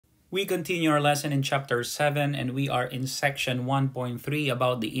We continue our lesson in Chapter 7 and we are in Section 1.3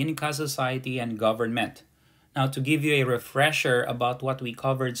 about the Inca society and government. Now, to give you a refresher about what we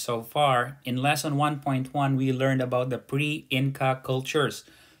covered so far, in Lesson 1.1 we learned about the pre-Inca cultures.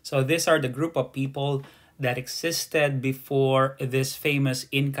 So these are the group of people that existed before this famous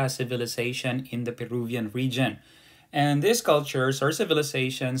Inca civilization in the Peruvian region. And these cultures or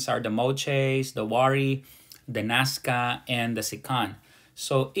civilizations are the Moches, the Wari, the Nazca, and the Sican.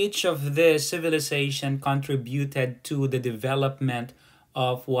 So each of these civilization contributed to the development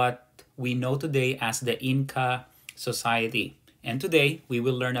of what we know today as the Inca society. And today, we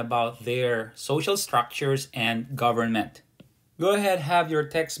will learn about their social structures and government. Go ahead, have your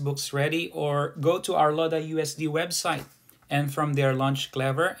textbooks ready or go to our Loda USD website. And from there, launch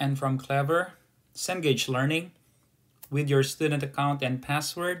Clever. And from Clever, Cengage Learning with your student account and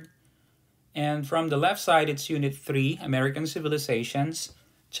password. And from the left side, it's Unit 3, American Civilizations.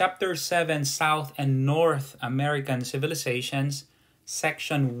 Chapter 7, South and North American Civilizations.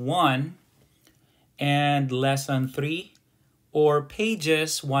 Section 1 and Lesson 3. Or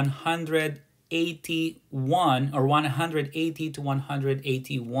pages 181 or 180 to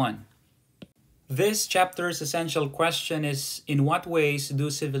 181. This chapter's essential question is, in what ways do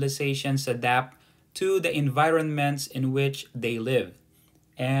civilizations adapt to the environments in which they live?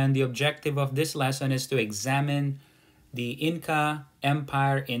 And the objective of this lesson is to examine the Inca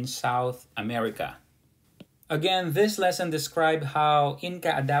Empire in South America. Again, this lesson describes how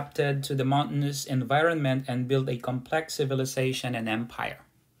Inca adapted to the mountainous environment and built a complex civilization and empire.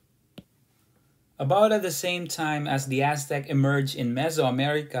 About at the same time as the Aztec emerged in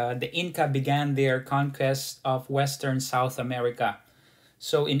Mesoamerica, the Inca began their conquest of Western South America.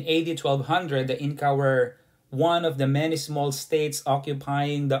 So in AD 1200, the Inca were one of the many small states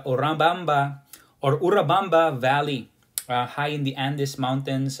occupying the Urubamba Valley, high in the Andes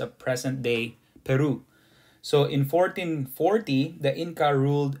Mountains of present-day Peru. So in 1440, the Inca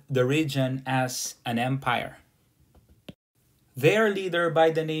ruled the region as an empire. Their leader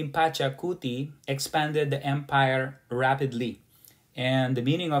by the name Pachacuti expanded the empire rapidly. And the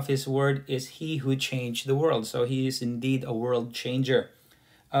meaning of his word is he who changed the world. So he is indeed a world changer.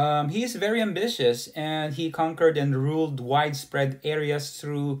 He is very ambitious and he conquered and ruled widespread areas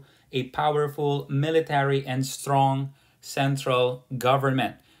through a powerful military and strong central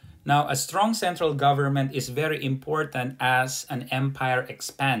government. Now, a strong central government is very important as an empire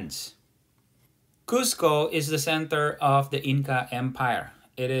expands. Cusco is the center of the Inca Empire.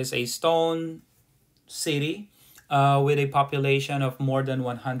 It is a stone city with a population of more than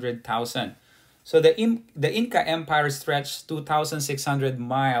 100,000. So the Inca Empire stretched 2,600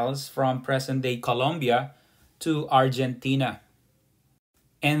 miles from present-day Colombia to Argentina.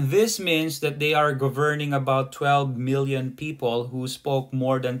 And this means that they are governing about 12 million people who spoke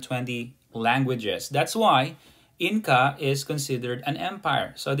more than 20 languages. That's why Inca is considered an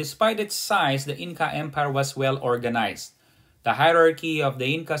empire. So despite its size, the Inca Empire was well organized. The hierarchy of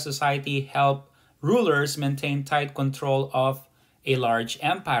the Inca society helped rulers maintain tight control of a large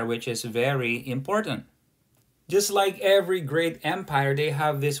empire, which is very important. Just like every great empire, they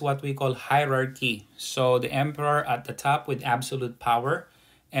have this what we call hierarchy. So the emperor at the top with absolute power,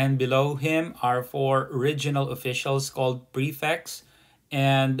 and below him are 4 regional officials called prefects,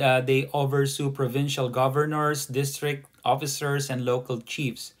 and they oversee provincial governors, district officers, and local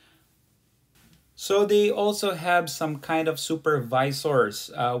chiefs. So they also have some kind of supervisors,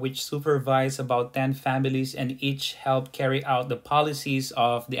 which supervise about 10 families and each help carry out the policies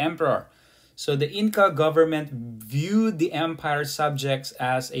of the emperor. So the Inca government viewed the empire subjects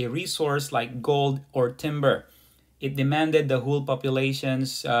as a resource like gold or timber. It demanded the whole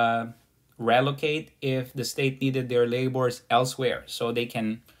populations relocate if the state needed their laborers elsewhere, so they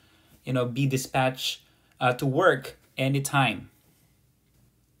can, be dispatched to work anytime.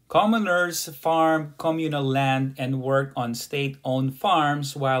 Commoners farmed communal land and worked on state-owned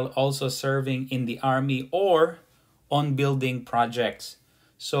farms while also serving in the army or on building projects.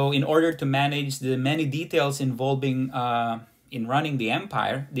 So in order to manage the many details involving in running the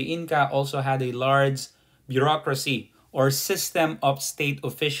empire, the Inca also had a large bureaucracy or system of state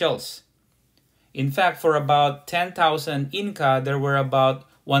officials. In fact, for about 10,000 Inca, there were about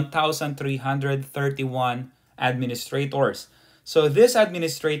 1,331 administrators. So these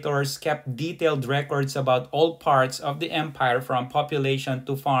administrators kept detailed records about all parts of the empire, from population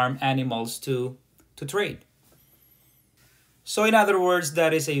to farm animals to trade. So in other words,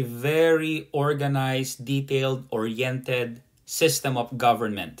 that is a very organized, detailed, oriented system of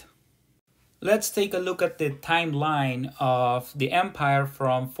government. Let's take a look at the timeline of the empire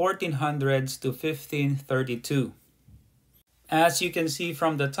from 1400s to 1532. As you can see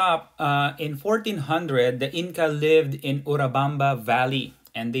from the top, in 1400, the Inca lived in Urubamba Valley,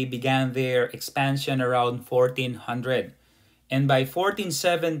 and they began their expansion around 1400. And by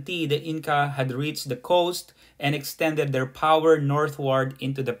 1470, the Inca had reached the coast and extended their power northward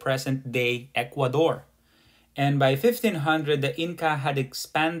into the present-day Ecuador. And by 1500, the Inca had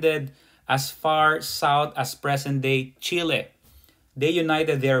expanded as far south as present-day Chile. They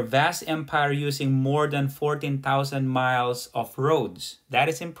united their vast empire using more than 14,000 miles of roads. That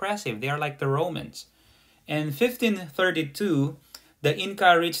is impressive. They are like the Romans. In 1532, the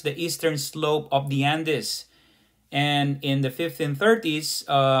Inca reached the eastern slope of the Andes. And in the 1530s,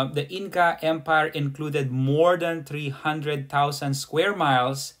 the Inca Empire included more than 300,000 square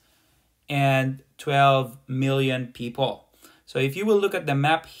miles and 12 million people. So if you will look at the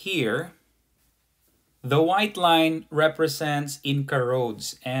map here, the white line represents Inca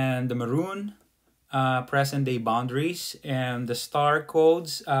roads, and the maroon, present-day boundaries, and the star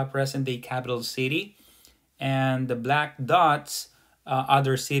codes, present-day capital city, and the black dots,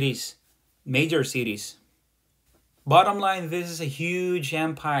 other cities, major cities. Bottom line, this is a huge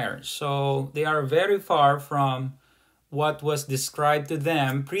empire, so they are very far from what was described to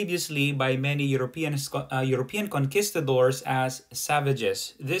them previously by many European conquistadors as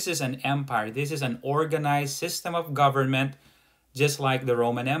savages. This is an empire. This is an organized system of government, just like the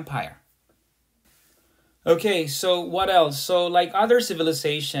Roman Empire. Okay, so what else? So like other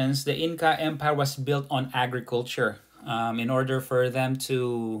civilizations, the Inca Empire was built on agriculture. In order for them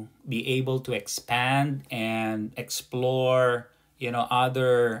to be able to expand and explore,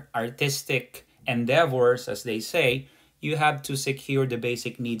 other artistic endeavors, as they say, you have to secure the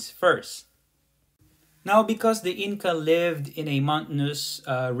basic needs first. Now, because the Inca lived in a mountainous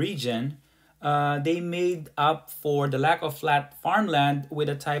region, they made up for the lack of flat farmland with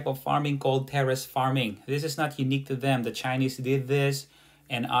a type of farming called terrace farming. This is not unique to them. The Chinese did this,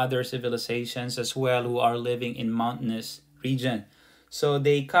 and other civilizations as well who are living in mountainous region. So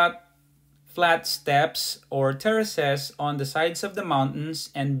they cut flat steps or terraces on the sides of the mountains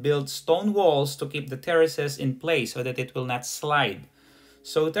and built stone walls to keep the terraces in place so that it will not slide.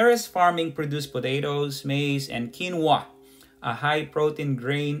 So terrace farming produced potatoes, maize, and quinoa, a high-protein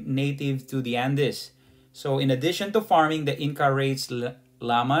grain native to the Andes. So in addition to farming, the Inca raised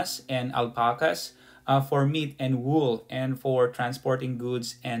llamas and alpacas for meat and wool and for transporting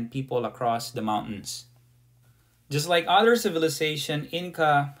goods and people across the mountains. Just like other civilization,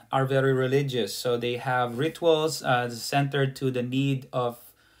 Inca are very religious. So they have rituals centered to the need of,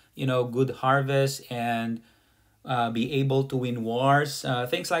 good harvest and be able to win wars,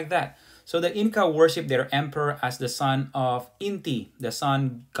 things like that. So the Inca worship their emperor as the son of Inti, the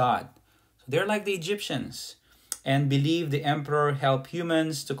sun god. So they're like the Egyptians and believe the emperor helped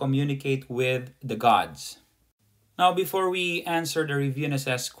humans to communicate with the gods. Now, before we answer the review and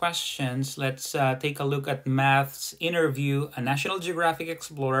assess questions, let's take a look at Math's interview, a National Geographic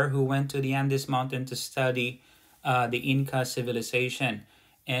explorer who went to the Andes Mountain to study the Inca civilization,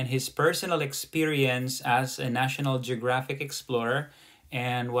 and his personal experience as a National Geographic explorer,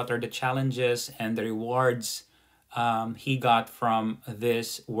 and what are the challenges and the rewards he got from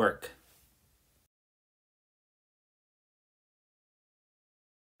this work.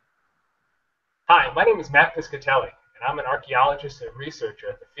 Hi, my name is Matt Piscatelli, and I'm an archaeologist and researcher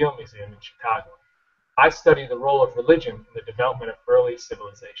at the Field Museum in Chicago. I study the role of religion in the development of early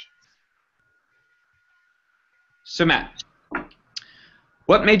civilizations. So Matt,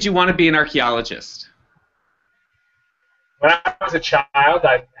 what made you want to be an archaeologist? When I was a child,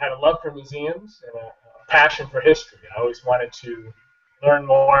 I had a love for museums and a passion for history. I always wanted to learn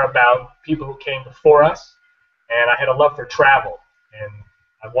more about people who came before us, and I had a love for travel, and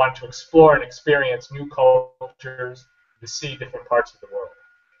I wanted to explore and experience new cultures, to see different parts of the world.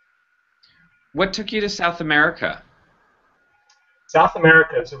 What took you to South America? South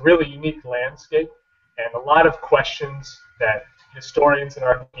America is a really unique landscape, and a lot of questions that historians and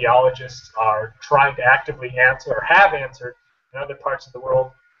archaeologists are trying to actively answer or have answered in other parts of the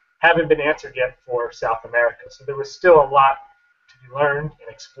world haven't been answered yet for South America. So there was still a lot to be learned and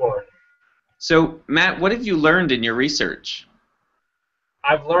explored. So Matt, what have you learned in your research?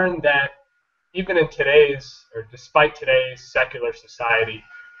 I've learned that even in today's, or despite today's secular society,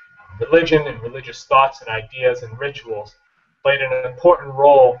 religion and religious thoughts and ideas and rituals played an important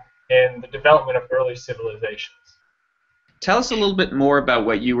role in the development of early civilizations. Tell us a little bit more about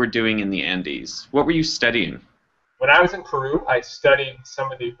what you were doing in the Andes. What were you studying? When I was in Peru, I studied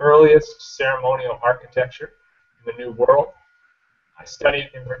some of the earliest ceremonial architecture in the New World. I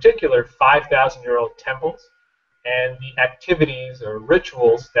studied in particular 5,000-year-old temples and the activities or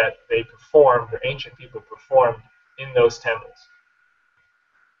rituals that they performed, or ancient people performed, in those temples.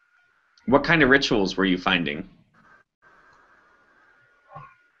 What kind of rituals were you finding?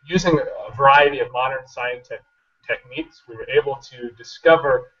 Using a variety of modern scientific techniques, we were able to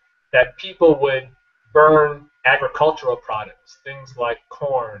discover that people would burn agricultural products, things like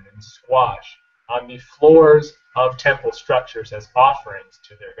corn and squash, on the floors of temple structures as offerings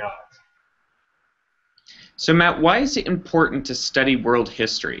to their gods. So, Matt, why is it important to study world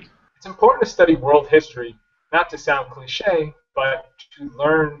history? It's important to study world history, not to sound cliche, but to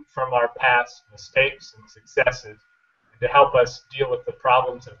learn from our past mistakes and successes, and to help us deal with the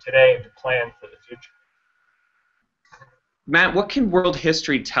problems of today and to plan for the future. Matt, what can world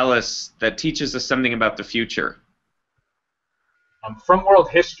history tell us that teaches us something about the future? From world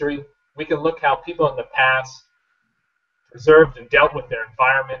history, we can look how people in the past preserved and dealt with their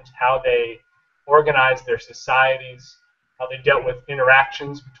environment, how they organized their societies, how they dealt with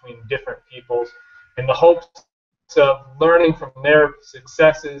interactions between different peoples, in the hopes of learning from their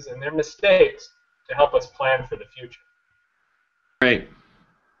successes and their mistakes to help us plan for the future. Right.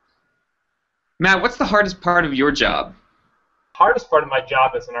 Matt, what's the hardest part of your job? The hardest part of my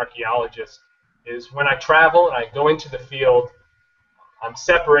job as an archaeologist is when I travel and I go into the field, I'm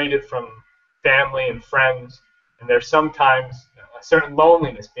separated from family and friends, and there's sometimes a certain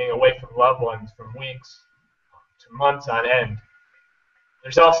loneliness being away from loved ones from weeks to months on end.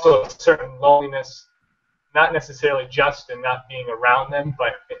 There's also a certain loneliness, not necessarily just in not being around them,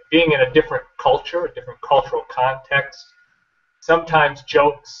 but being in a different culture, a different cultural context. Sometimes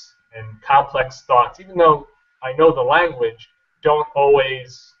jokes and complex thoughts, even though I know the language, don't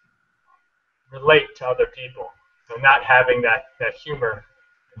always relate to other people. So not having that humor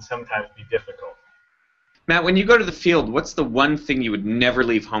can sometimes be difficult. Matt, when you go to the field, what's the one thing you would never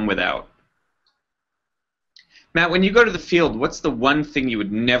leave home without? Matt, when you go to the field, what's the one thing you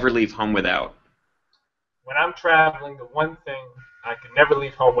would never leave home without? When I'm traveling, the one thing I can never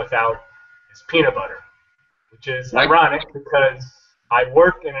leave home without is peanut butter, which is ironic because I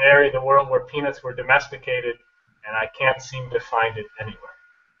work in an area of the world where peanuts were domesticated, and I can't seem to find it anywhere.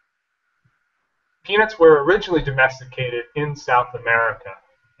 Peanuts were originally domesticated in South America,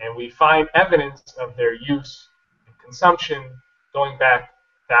 and we find evidence of their use and consumption going back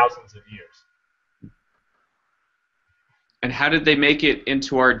thousands of years. And how did they make it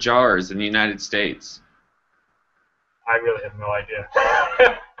into our jars in the United States? I really have no idea.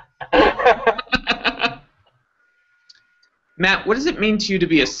 Matt, what does it mean to you to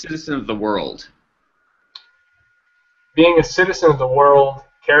be a citizen of the world? Being a citizen of the world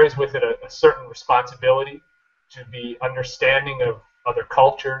carries with it a certain responsibility to be understanding of other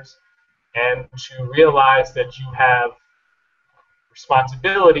cultures and to realize that you have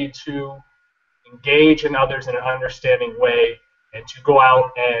responsibility to engage in others in an understanding way and to go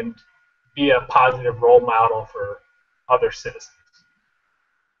out and be a positive role model for other citizens.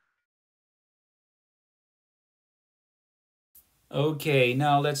 Okay,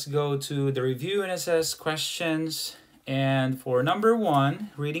 now let's go to the review and assess questions. And for number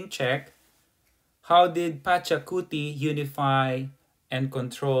 1, reading check. How did Pachacuti unify and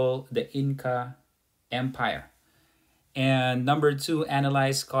control the Inca Empire? And number 2,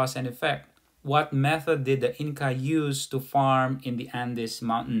 analyze cause and effect. What method did the Inca use to farm in the Andes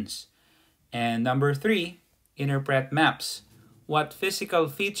Mountains? And number 3, interpret maps. What physical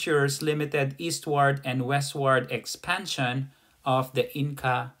features limited eastward and westward expansion of the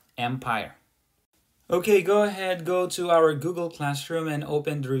Inca Empire? Okay, go ahead, go to our Google Classroom and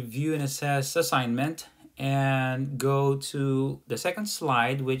open the review and assess assignment and go to the second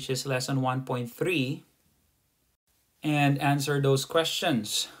slide, which is lesson 1.3, and answer those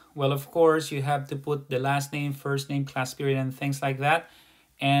questions. Well, of course, you have to put the last name, first name, class period, and things like that.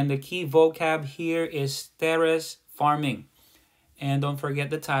 And the key vocab here is terrace farming. And don't forget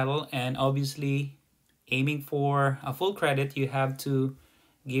the title, and obviously aiming for a full credit, you have to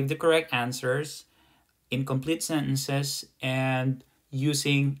give the correct answers in complete sentences and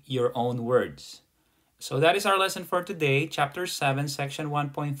using your own words. So that is our lesson for today, Chapter 7, Section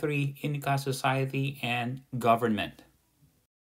 1.3, Inca Society and Government.